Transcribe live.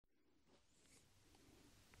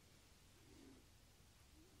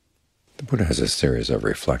Buddha has a series of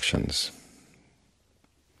reflections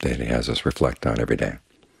that he has us reflect on every day.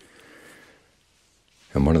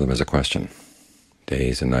 And one of them is a question.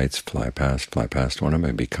 Days and nights fly past, fly past. What am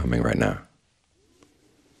I becoming right now?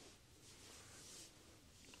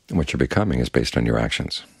 And what you're becoming is based on your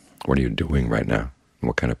actions. What are you doing right now? And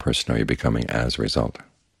what kind of person are you becoming as a result?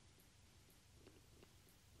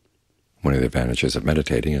 One of the advantages of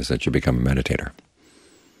meditating is that you become a meditator.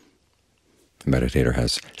 The meditator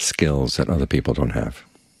has skills that other people don't have.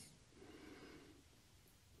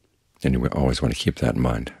 And you always want to keep that in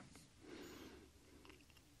mind,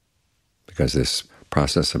 because this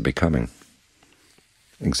process of becoming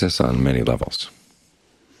exists on many levels.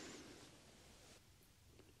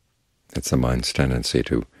 It's the mind's tendency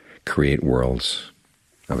to create worlds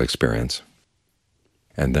of experience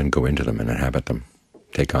and then go into them and inhabit them,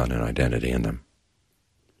 take on an identity in them.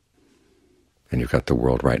 And you've got the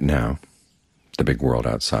world right now, the big world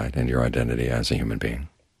outside, and your identity as a human being.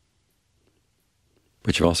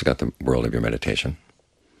 But you've also got the world of your meditation,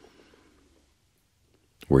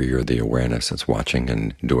 where you're the awareness that's watching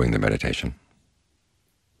and doing the meditation.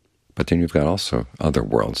 But then you've got also other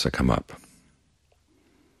worlds that come up.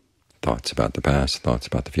 Thoughts about the past, thoughts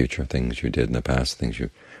about the future, things you did in the past, things you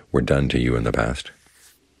were done to you in the past,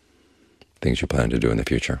 things you plan to do in the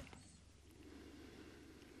future.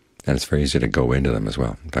 And it's very easy to go into them as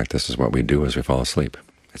well. In fact, this is what we do as we fall asleep.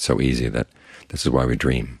 It's so easy that this is why we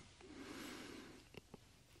dream.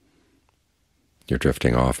 You're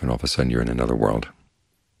drifting off, and all of a sudden you're in another world.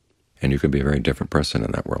 And you could be a very different person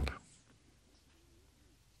in that world.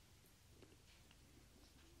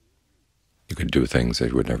 You could do things that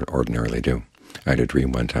you would never ordinarily do. I had a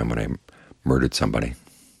dream one time when I murdered somebody.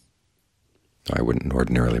 I wouldn't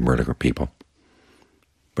ordinarily murder people,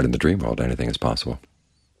 but in the dream world anything is possible.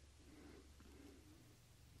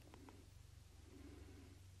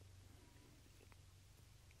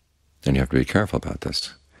 And you have to be careful about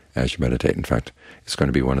this as you meditate. In fact, it's going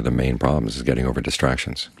to be one of the main problems is getting over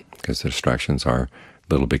distractions, because the distractions are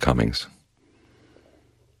little becomings.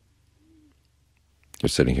 You're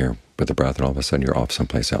sitting here with the breath, and all of a sudden you're off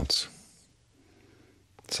someplace else.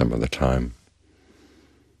 Some of the time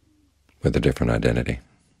with a different identity.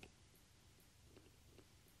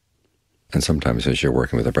 And sometimes as you're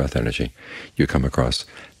working with the breath energy, you come across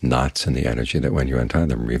knots in the energy that when you untie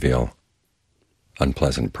them reveal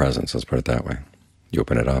unpleasant presence, let's put it that way. You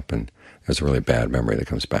open it up and there's a really bad memory that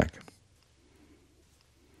comes back.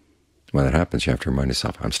 When that happens, you have to remind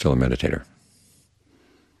yourself, I'm still a meditator.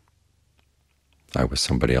 I was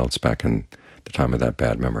somebody else back in the time of that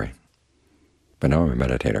bad memory, but now I'm a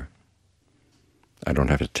meditator. I don't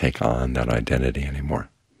have to take on that identity anymore.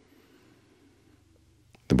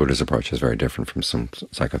 The Buddha's approach is very different from some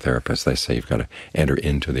psychotherapists. They say you've got to enter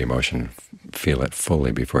into the emotion, feel it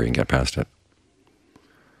fully before you can get past it.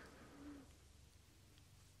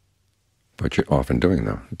 What you're often doing,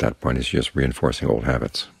 though, at that point is just reinforcing old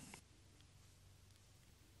habits.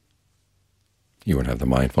 You won't have the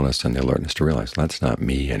mindfulness and the alertness to realize that's not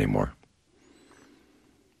me anymore.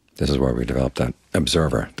 This is where we develop that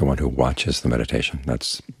observer, the one who watches the meditation.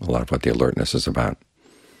 That's a lot of what the alertness is about.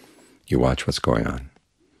 You watch what's going on,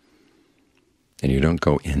 and you don't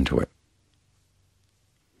go into it.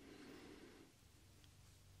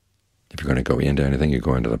 If you're going to go into anything, you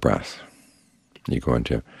go into the breath. You go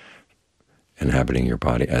into inhabiting your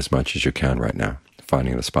body as much as you can right now,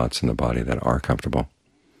 finding the spots in the body that are comfortable,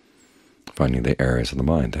 finding the areas of the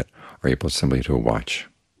mind that are able simply to watch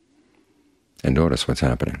and notice what's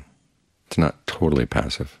happening. It's not totally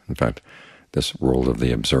passive. In fact, this role of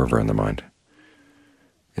the observer in the mind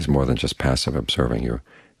is more than just passive observing. You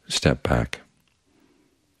step back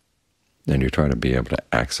and you try to be able to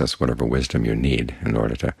access whatever wisdom you need in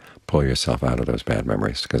order to pull yourself out of those bad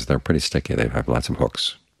memories, because they're pretty sticky. They have lots of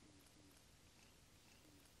hooks.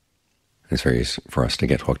 It's very easy for us to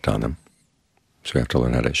get hooked on them, so we have to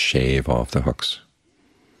learn how to shave off the hooks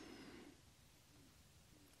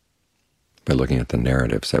by looking at the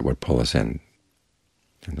narratives that would pull us in.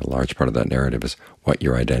 And a large part of that narrative is what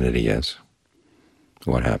your identity is,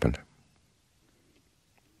 what happened.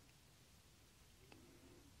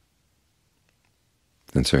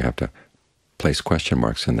 And so you have to place question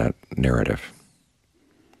marks in that narrative.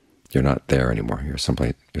 You're not there anymore. You're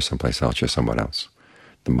someplace else. You're someone else.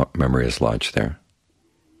 The memory is lodged there.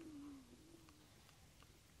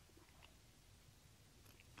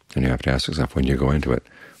 And you have to ask yourself, when you go into it,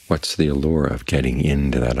 what's the allure of getting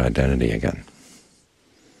into that identity again?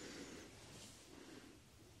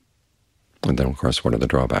 And then, of course, what are the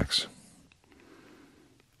drawbacks?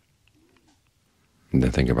 And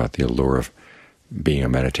then think about the allure of being a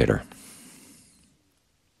meditator.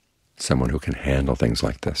 someone who can handle things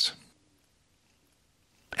like this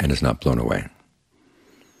and is not blown away.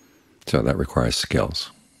 So that requires skills,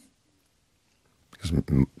 because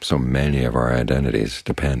so many of our identities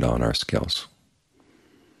depend on our skills.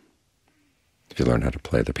 If you learn how to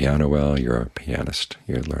play the piano well, you're a pianist.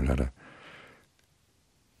 You learn how to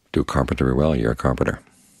do carpentry well, you're a carpenter.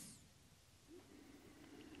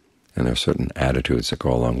 And there are certain attitudes that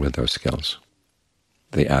go along with those skills.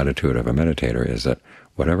 The attitude of a meditator is that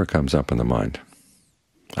whatever comes up in the mind,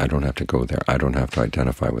 I don't have to go there. I don't have to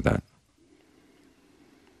identify with that.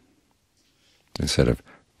 Instead of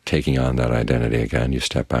taking on that identity again, you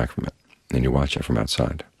step back from it, and you watch it from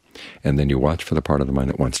outside. And then you watch for the part of the mind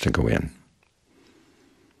that wants to go in.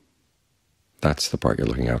 That's the part you're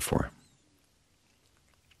looking out for.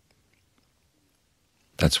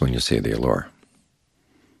 That's when you see the allure.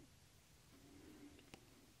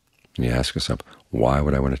 And you ask yourself, why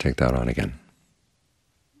would I want to take that on again?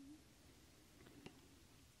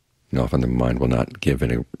 And often the mind will not give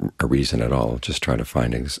a reason at all, just try to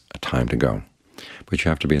find a time to go. But you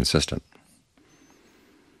have to be insistent.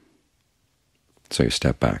 So you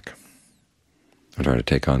step back and try to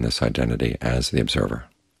take on this identity as the observer,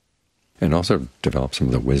 and also develop some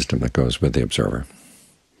of the wisdom that goes with the observer.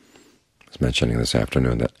 I was mentioning this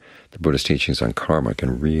afternoon that the Buddha's teachings on karma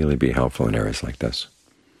can really be helpful in areas like this.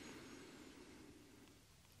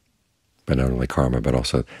 But not only karma, but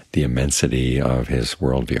also the immensity of his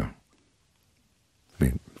worldview. I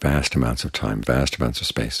mean, vast amounts of time, vast amounts of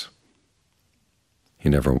space. He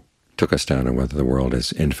never took us down on whether the world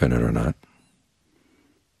is infinite or not,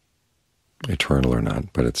 eternal or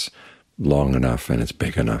not, but it's long enough and it's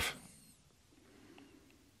big enough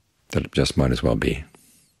that it just might as well be.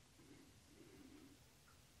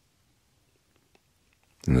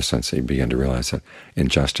 In the sense that you begin to realize that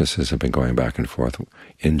injustices have been going back and forth,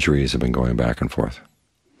 injuries have been going back and forth.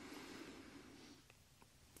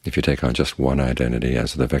 If you take on just one identity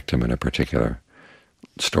as the victim in a particular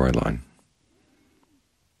storyline,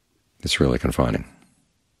 it's really confining.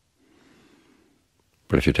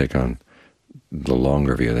 But if you take on the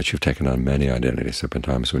longer view that you've taken on many identities, there have been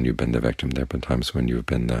times when you've been the victim, there have been times when you've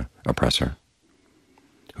been the oppressor.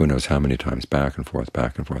 Who knows how many times, back and forth,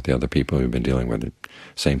 the other people who've been dealing with it,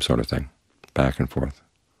 same sort of thing, back and forth.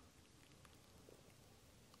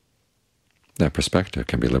 That perspective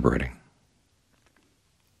can be liberating.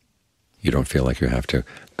 You don't feel like you have to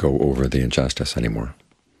go over the injustice anymore,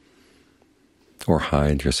 or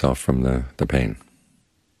hide yourself from the pain.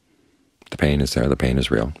 The pain is there, the pain is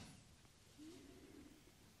real.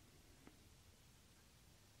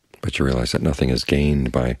 But you realize that nothing is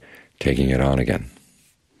gained by taking it on again.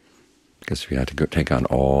 Because if you had to go take on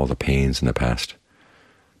all the pains in the past,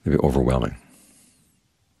 it would be overwhelming.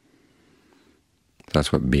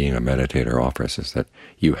 That's what being a meditator offers, is that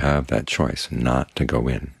you have that choice not to go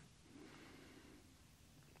in.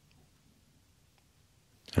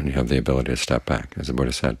 And you have the ability to step back. As the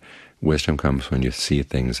Buddha said, wisdom comes when you see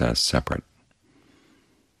things as separate.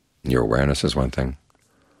 Your awareness is one thing.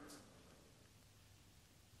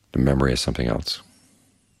 The memory is something else.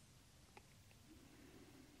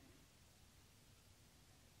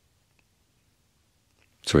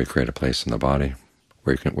 So we create a place in the body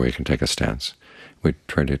where you can take a stance. We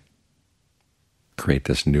try to create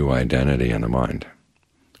this new identity in the mind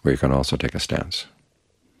where you can also take a stance.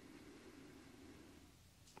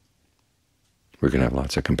 We can have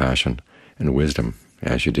lots of compassion and wisdom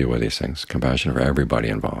as you deal with these things, compassion for everybody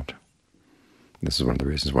involved. This is one of the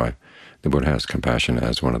reasons why the Buddha has compassion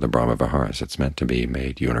as one of the Brahma Viharas. It's meant to be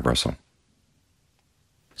made universal,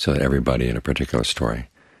 so that everybody in a particular story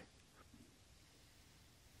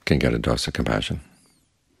can get a dose of compassion.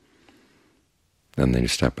 And then you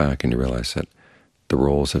step back and you realize that the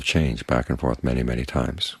roles have changed back and forth many, many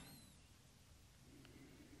times.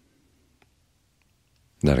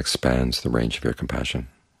 And that expands the range of your compassion,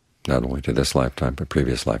 not only to this lifetime, but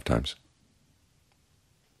previous lifetimes.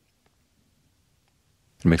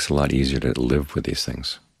 It makes it a lot easier to live with these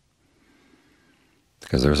things,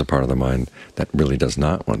 because there's a part of the mind that really does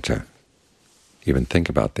not want to even think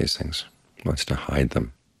about these things, wants to hide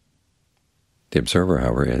them. The observer,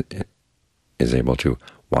 however, is able to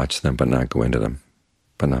watch them but not go into them,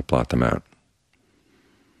 but not blot them out.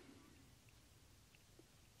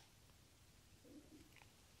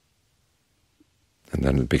 And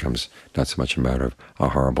then it becomes not so much a matter of a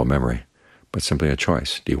horrible memory, but simply a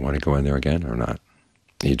choice. Do you want to go in there again or not?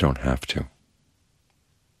 You don't have to.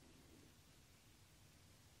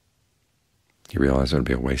 You realize it would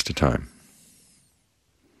be a waste of time.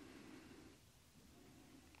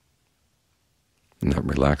 And that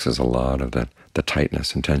relaxes a lot of the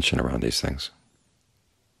tightness and tension around these things.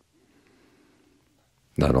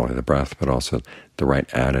 not only the breath, but also the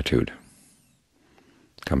right attitude,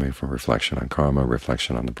 coming from reflection on karma,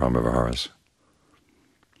 reflection on the Brahma-viharas.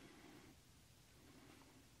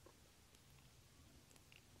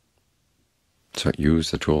 So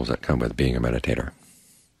use the tools that come with being a meditator.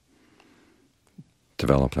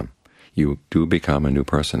 Develop them. You do become a new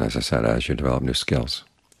person, as I said, as you develop new skills.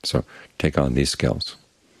 So take on these skills.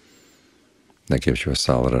 That gives you a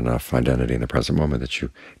solid enough identity in the present moment that you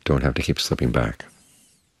don't have to keep slipping back,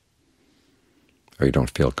 or you don't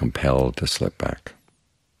feel compelled to slip back.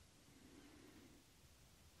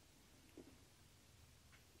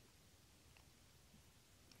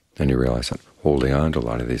 Then you realize that holding on to a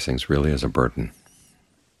lot of these things really is a burden.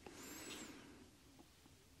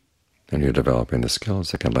 And you're developing the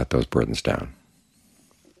skills that can let those burdens down.